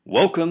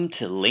Welcome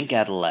to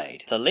LinkAdelaide,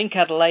 the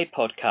LinkAdelaide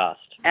podcast.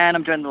 And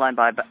I'm joined on the line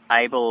by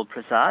Abel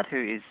Prasad,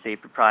 who is the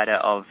proprietor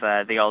of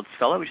The Old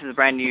Scholar, which is a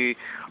brand new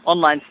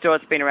online store.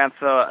 It's been around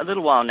for a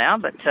little while now,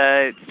 but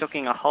it's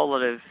stocking a whole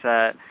lot of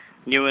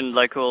new and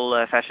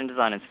local fashion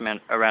designers from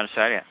around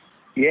Australia.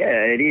 Yeah,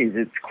 it is.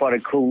 It's quite a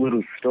cool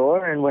little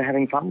store, and we're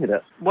having fun with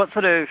it. What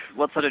sort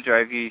of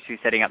drove you to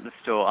setting up the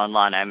store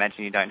online? I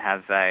imagine you don't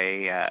have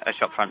a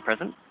shopfront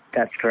presence.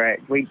 That's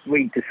correct. We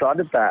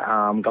decided that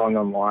going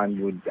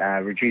online would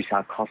reduce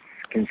our costs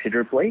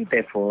considerably,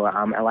 therefore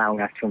allowing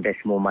us to invest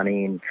more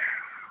money in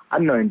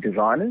unknown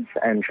designers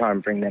and try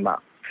and bring them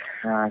up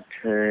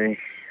to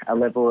a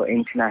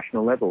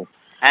international level.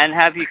 And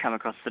have you come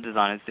across the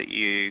designers that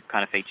you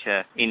kind of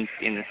feature in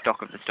the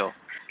stock of the store?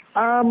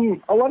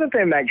 A lot of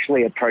them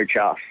actually approach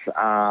us.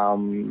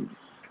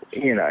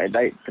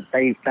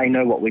 They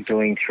know what we're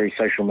doing through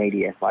social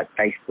media like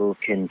Facebook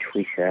and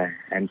Twitter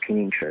and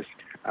Pinterest.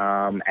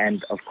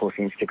 And of course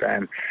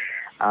Instagram,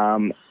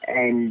 and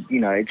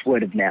it's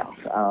word of mouth.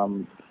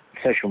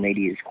 Social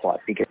media is quite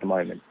big at the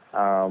moment,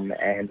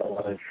 and a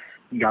lot of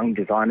young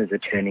designers are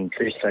turning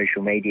to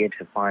social media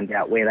to find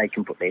out where they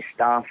can put their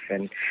stuff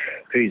and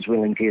who's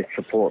willing to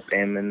support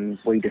them. And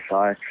we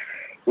decided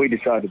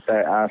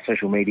that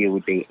social media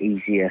would be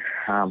easier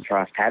for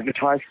us to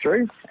advertise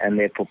through, and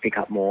therefore pick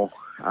up more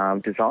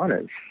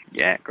designers.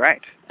 Yeah,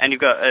 great. And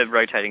you've got a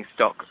rotating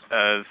stock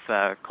of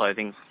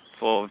clothing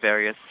for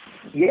various...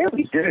 Yeah,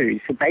 we do.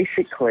 So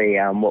basically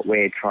what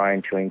we're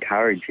trying to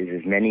encourage is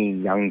as many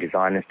young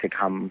designers to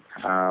come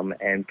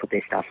and put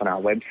their stuff on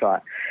our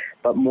website.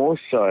 But more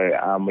so,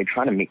 we're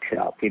trying to mix it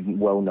up with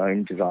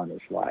well-known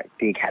designers like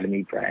the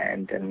Academy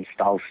brand and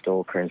Style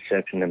Stalker and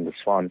Serpent and the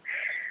Swan.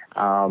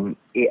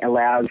 It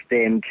allows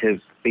them to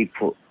be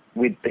put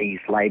with these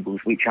labels,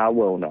 which are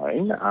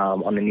well-known,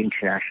 on an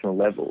international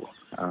level.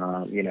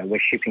 We're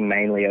shipping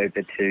mainly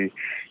over to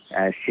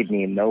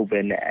Sydney and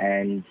Melbourne,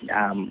 and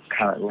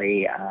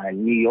currently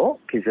New York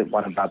is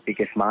one of our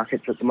biggest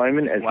markets at the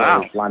moment, as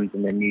well as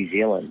London and New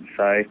Zealand.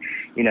 So,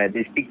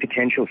 there's big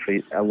potential for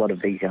a lot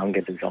of these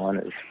younger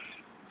designers.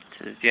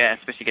 Yeah,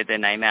 especially get their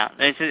name out.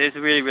 It's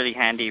a really, really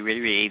handy, really,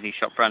 really easy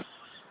shop front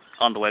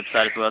on the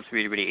website as well. It's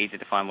really, really easy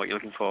to find what you're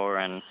looking for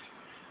and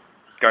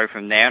go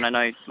from there. And I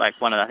know,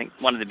 one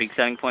of the big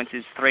selling points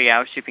is 3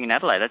 hours shipping in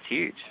Adelaide. That's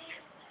huge.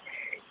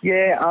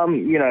 Yeah,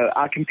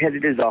 our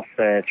competitors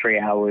offer 3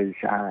 hours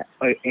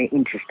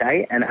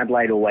interstate, and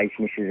Adelaide always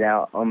misses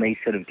out on these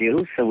sort of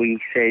deals. So we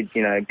said,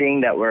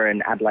 being that we're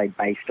an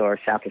Adelaide-based or a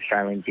South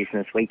Australian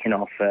business, we can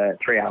offer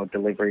 3-hour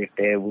delivery if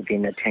they're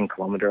within a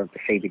 10-kilometre of the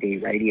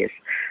CBD radius.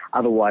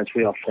 Otherwise,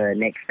 we offer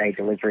next-day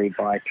delivery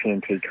by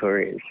TNT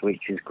couriers,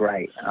 which is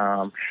great.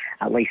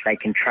 At least they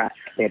can track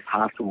their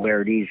parcel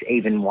where it is,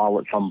 even while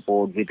it's on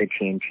board with a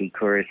TNT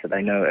courier, so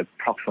they know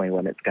approximately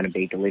when it's going to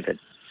be delivered.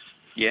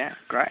 Yeah,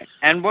 great.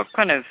 And what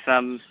kind of,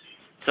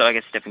 so I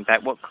guess stepping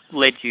back, what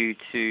led you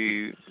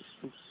to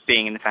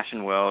being in the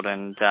fashion world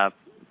and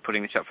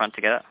putting the shop front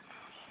together?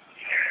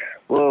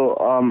 Well,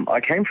 I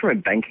came from a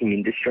banking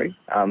industry,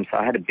 so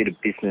I had a bit of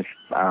business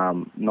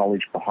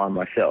knowledge behind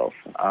myself.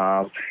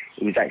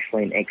 It was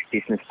actually an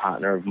ex-business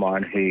partner of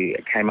mine who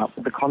came up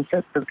with the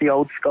concept of The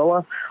Old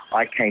Scholar.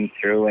 I came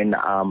through and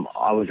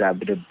I was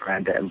able to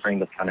brand it and bring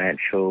the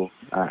financial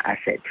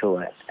asset to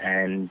it.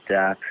 And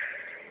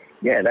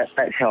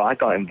that's how I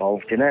got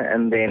involved in it.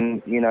 And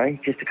then,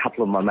 just a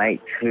couple of my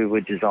mates who were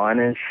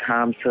designers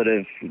sort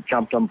of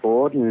jumped on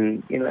board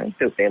and,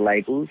 built their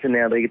labels, and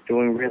now they're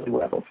doing really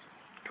well.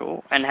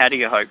 Cool. And how do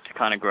you hope to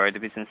kind of grow the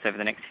business over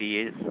the next few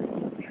years?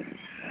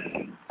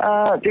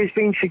 There's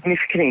been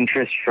significant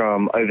interest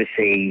from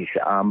overseas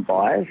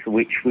buyers,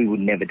 which we would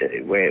never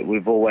do.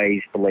 We've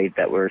always believed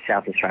that we're a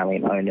South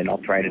Australian-owned and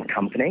operated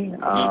company.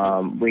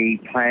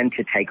 We plan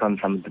to take on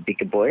some of the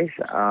bigger boys,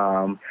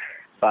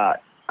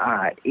 but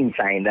in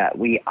saying that,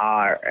 we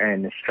are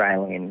an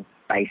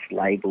Australian-based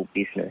label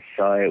business,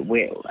 so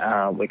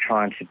we're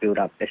trying to build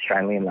up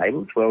Australian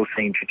labels. We're also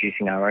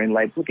introducing our own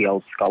label, The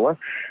Old Scholar,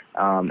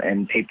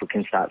 and people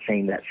can start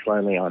seeing that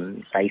slowly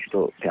on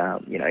Facebook,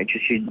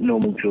 just your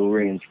normal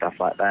jewellery and stuff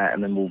like that,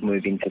 and then we'll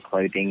move into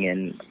clothing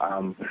and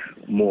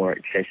more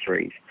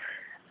accessories.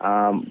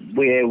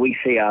 Where we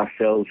see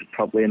ourselves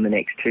probably in the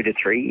next 2 to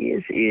 3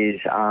 years is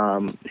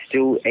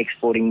still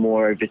exporting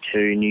more over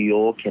to New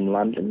York and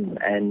London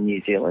and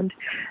New Zealand.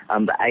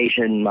 The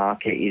Asian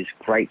market is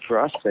great for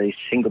us. So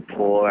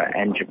Singapore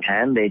and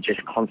Japan, they're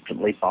just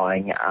constantly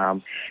buying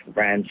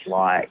brands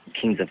like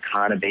Kings of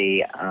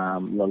Carnaby,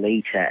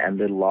 Lolita and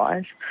Little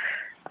Lies.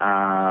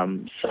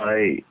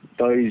 So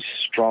those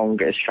strong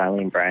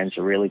Australian brands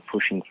are really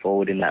pushing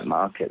forward in that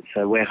market.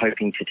 So we're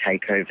hoping to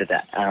take over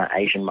that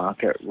Asian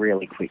market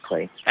really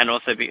quickly. And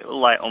also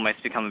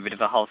almost become a bit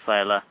of a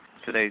wholesaler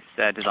to those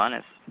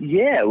designers.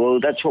 Yeah, well,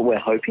 that's what we're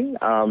hoping.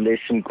 There's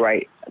some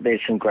great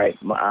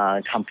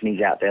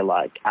companies out there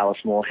like Alice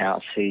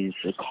Morehouse, who's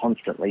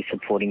constantly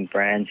supporting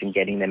brands and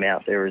getting them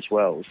out there as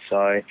well.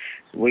 So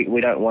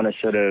we don't want to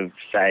sort of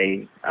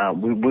say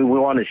we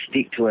want to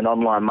stick to an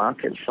online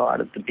market side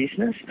of the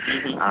business.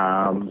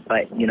 Mm-hmm.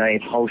 But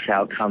if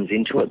wholesale comes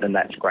into it, then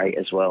that's great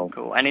as well.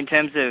 Cool. And in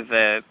terms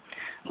of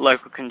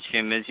local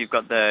consumers, you've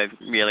got the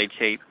really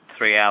cheap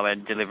 3-hour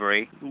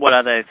delivery. What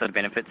other sort of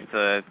benefits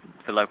for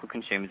local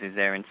consumers is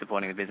there in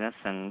supporting the business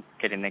and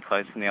getting their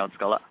clothes from the Old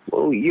Scholar?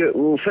 Well,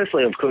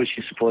 firstly, of course,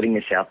 you're supporting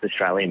a South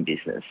Australian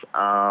business.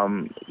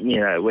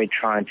 We're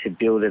trying to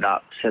build it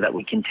up so that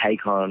we can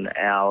take on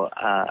our,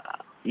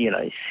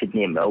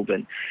 Sydney and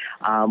Melbourne.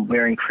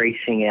 We're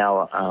increasing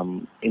our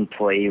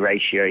employee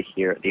ratio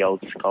here at the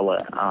Old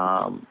Scholar,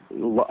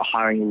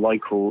 hiring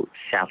local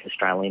South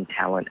Australian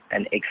talent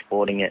and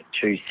exporting it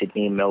to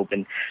Sydney and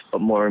Melbourne,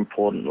 but more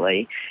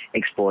importantly,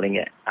 exporting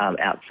it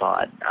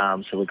outside.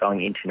 So we're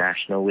going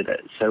international with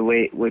it. So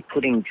we're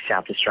putting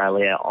South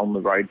Australia on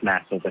the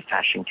roadmap of a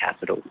fashion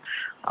capital.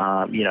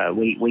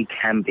 We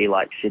can be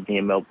like Sydney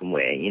and Melbourne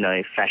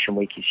where, Fashion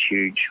Week is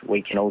huge.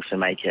 We can also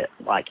make it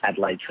like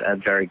Adelaide's a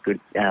very good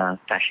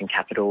fashion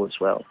capital as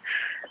well.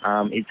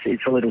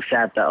 It's a little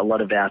sad that a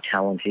lot of our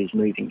talent is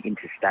moving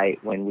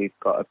interstate when we've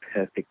got a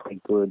perfectly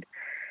good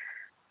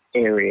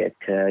area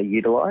to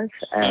utilise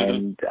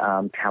and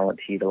talent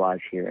to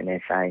utilise here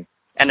in SA.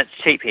 And it's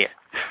cheap here.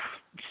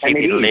 It's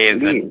cheap to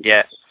live.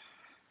 Yeah.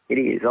 It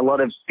is. A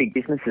lot of big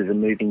businesses are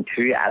moving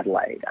to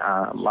Adelaide.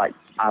 Like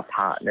our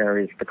partner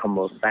is the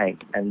Commonwealth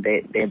Bank, and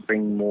they're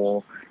bringing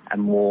more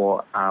and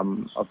more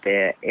of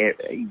their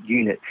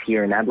units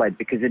here in Adelaide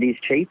because it is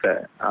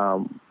cheaper.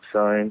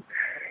 So,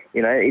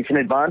 it's an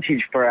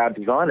advantage for our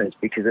designers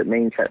because it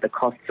means that the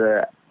costs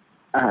are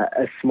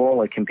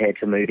smaller compared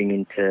to moving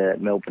into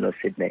Melbourne or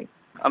Sydney.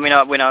 I mean,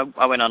 when I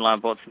went online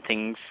and bought some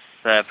things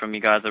from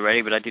you guys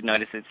already, but I did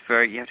notice you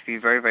have to be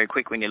very, very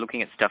quick when you're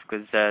looking at stuff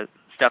because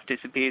stuff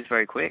disappears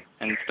very quick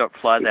and stock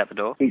flies out the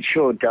door. It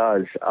sure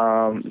does.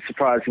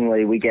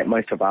 Surprisingly, we get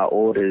most of our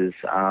orders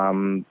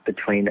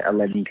between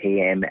 11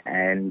 p.m.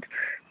 and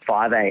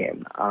 5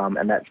 a.m.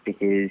 And that's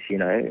because,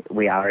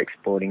 we are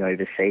exporting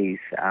overseas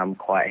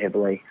quite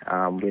heavily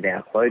with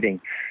our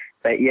clothing.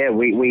 But yeah,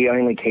 we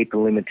only keep a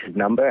limited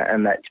number,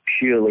 and that's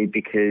purely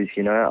because,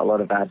 a lot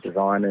of our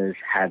designers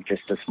have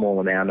just a small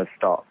amount of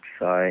stock.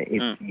 So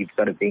you've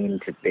got to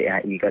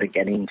you got to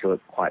get into it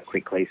quite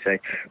quickly. So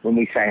when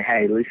we say,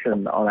 hey,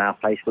 listen, on our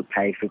Facebook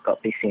page, we've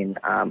got this in,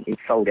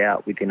 it's sold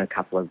out within a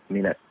couple of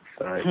minutes.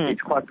 So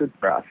it's quite good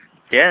for us.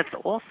 Yeah, it's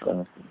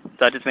awesome.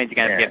 So it just means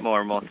you're going to get more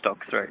and more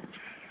stock through.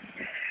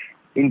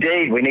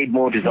 Indeed, we need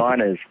more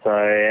designers. So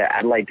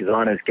Adelaide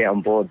designers, get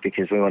on board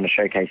because we want to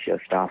showcase your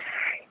stuff.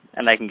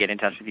 And they can get in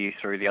touch with you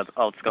through the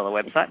Old Scholar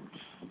website?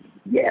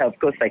 Yeah, of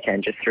course they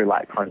can, just through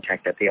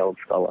contact at the Old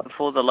Scholar.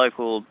 For the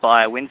local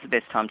buyer, when's the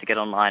best time to get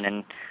online,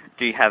 and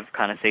do you have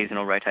kind of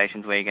seasonal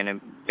rotations where you're going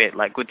to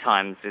bet good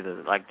times? Is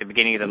it like the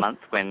beginning of the month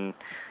when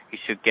you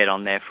should get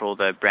on there for all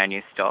the brand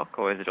new stock,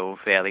 or is it all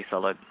fairly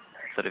solid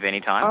sort of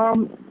any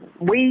time?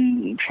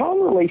 We try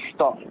and release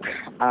stock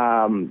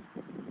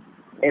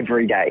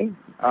every day.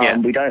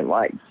 We don't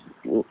like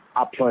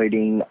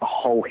uploading a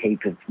whole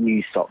heap of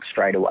new stock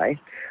straight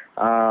away.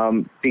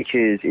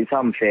 Because it's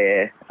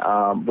unfair.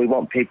 We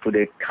want people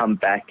to come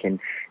back and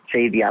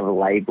see the other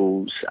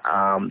labels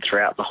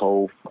throughout the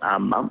whole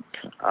month.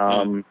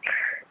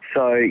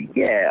 So,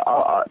 yeah,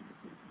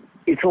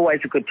 it's always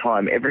a good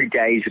time. Every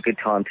day is a good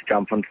time to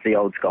jump onto the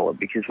Old Scholar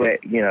because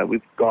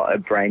we've got a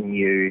brand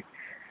new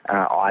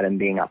item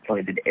being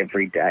uploaded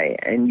every day.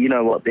 And you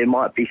know what? There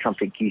might be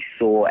something you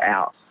saw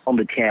out on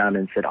the town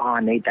and said, I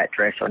need that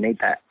dress, or I need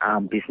that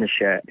business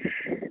shirt.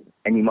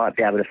 And you might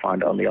be able to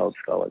find it on the Old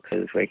Scholar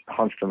because we're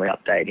constantly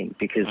updating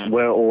because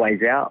we're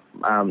always out.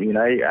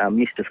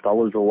 Mr.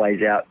 Scholar's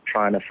always out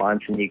trying to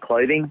find some new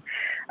clothing,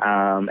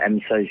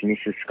 and so is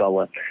Mrs.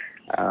 Scholar.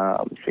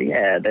 So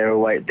yeah, they're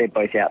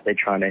both out there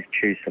trying to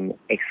choose some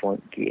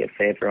excellent gear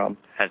for everyone.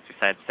 As you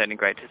say, it's certainly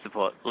great to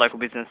support local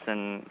business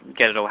and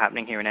get it all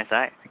happening here in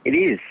SA. It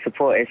is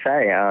support SA.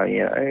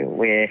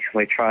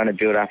 We're trying to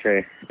build up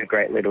a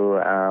great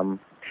little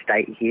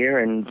state here,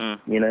 and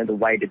the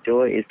way to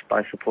do it is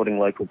by supporting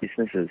local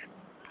businesses.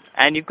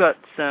 And you've got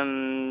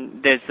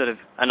there's sort of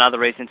another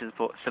reason to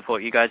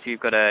support you guys.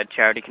 You've got a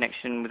charity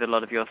connection with a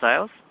lot of your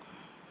sales.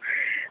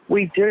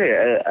 We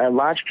do. A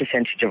large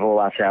percentage of all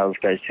our sales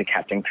goes to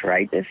Captain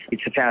Courageous.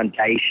 It's a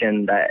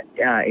foundation that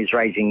is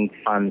raising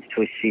funds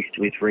to assist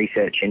with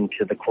research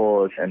into the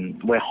cause,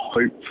 and we're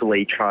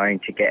hopefully trying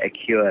to get a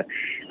cure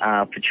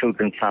for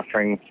children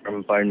suffering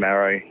from bone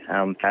marrow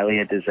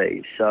failure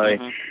disease. So,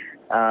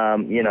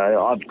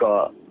 I've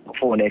got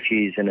 4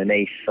 nephews and a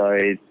niece,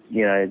 so,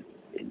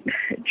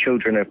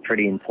 children are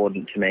pretty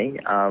important to me.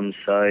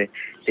 So,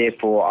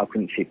 therefore, I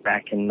couldn't sit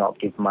back and not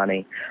give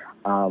money.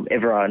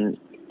 Everyone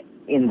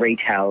in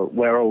retail,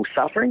 we're all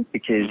suffering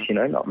because,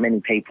 not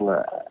many people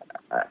are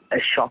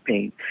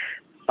shopping.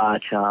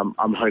 But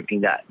I'm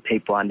hoping that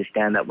people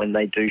understand that when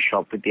they do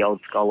shop with the Old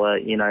Scholar,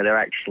 they're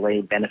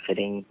actually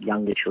benefiting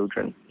younger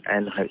children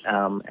and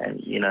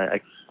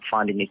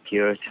finding a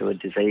cure to a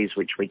disease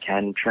which we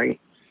can treat.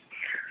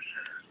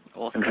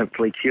 Awesome. And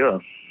hopefully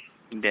cure.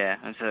 Yeah,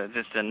 and so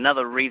just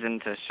another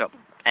reason to shop.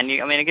 And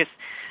I guess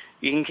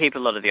you can keep a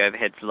lot of the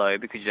overheads low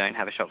because you don't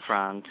have a shop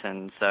front,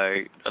 and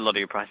so a lot of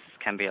your prices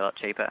can be a lot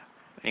cheaper.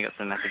 And you got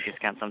some massive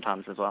discounts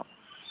sometimes as well.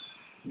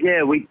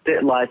 Yeah, we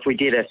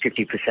did a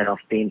 50% off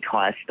the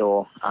entire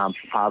store for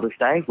Father's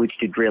Day, which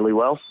did really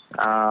well.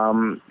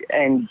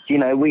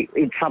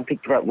 It's something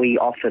that we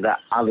offer that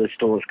other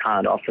stores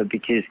can't offer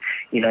because,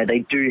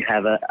 they do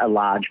have a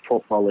large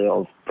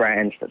portfolio of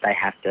brands that they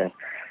have to,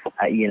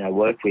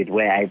 work with.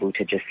 We're able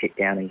to just sit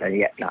down and go,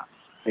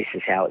 this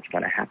is how it's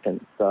going to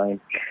happen. So,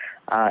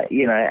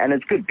 and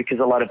it's good because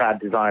a lot of our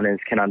designers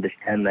can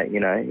understand that,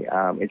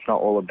 it's not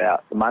all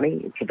about the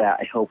money. It's about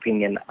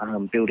helping and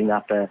building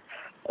up a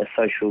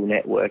social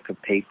network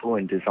of people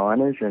and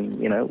designers, and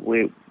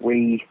we're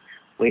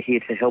here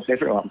to help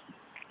everyone.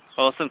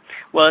 Awesome.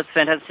 Well, it's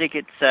fantastic.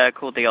 It's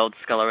called The Old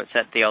Scholar. It's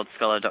at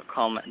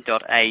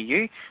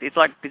theoldscholar.com.au. It's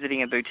like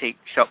visiting a boutique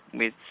shop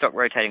with stock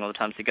rotating all the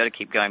time, so you've got to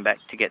keep going back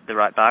to get the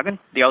right bargain.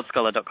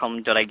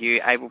 Theoldscholar.com.au.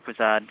 Abel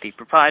Prasad, the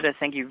proprietor,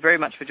 thank you very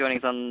much for joining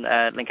us on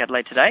Link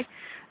Adelaide today,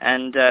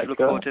 and look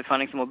forward to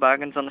finding some more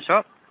bargains on the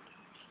shop.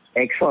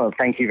 Excellent.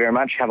 Thank you very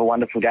much. Have a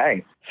wonderful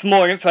day. For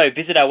more info,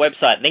 visit our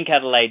website,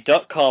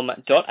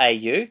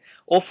 linkadelaide.com.au,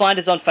 or find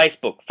us on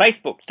Facebook,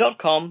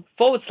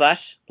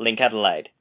 facebook.com/linkadelaide.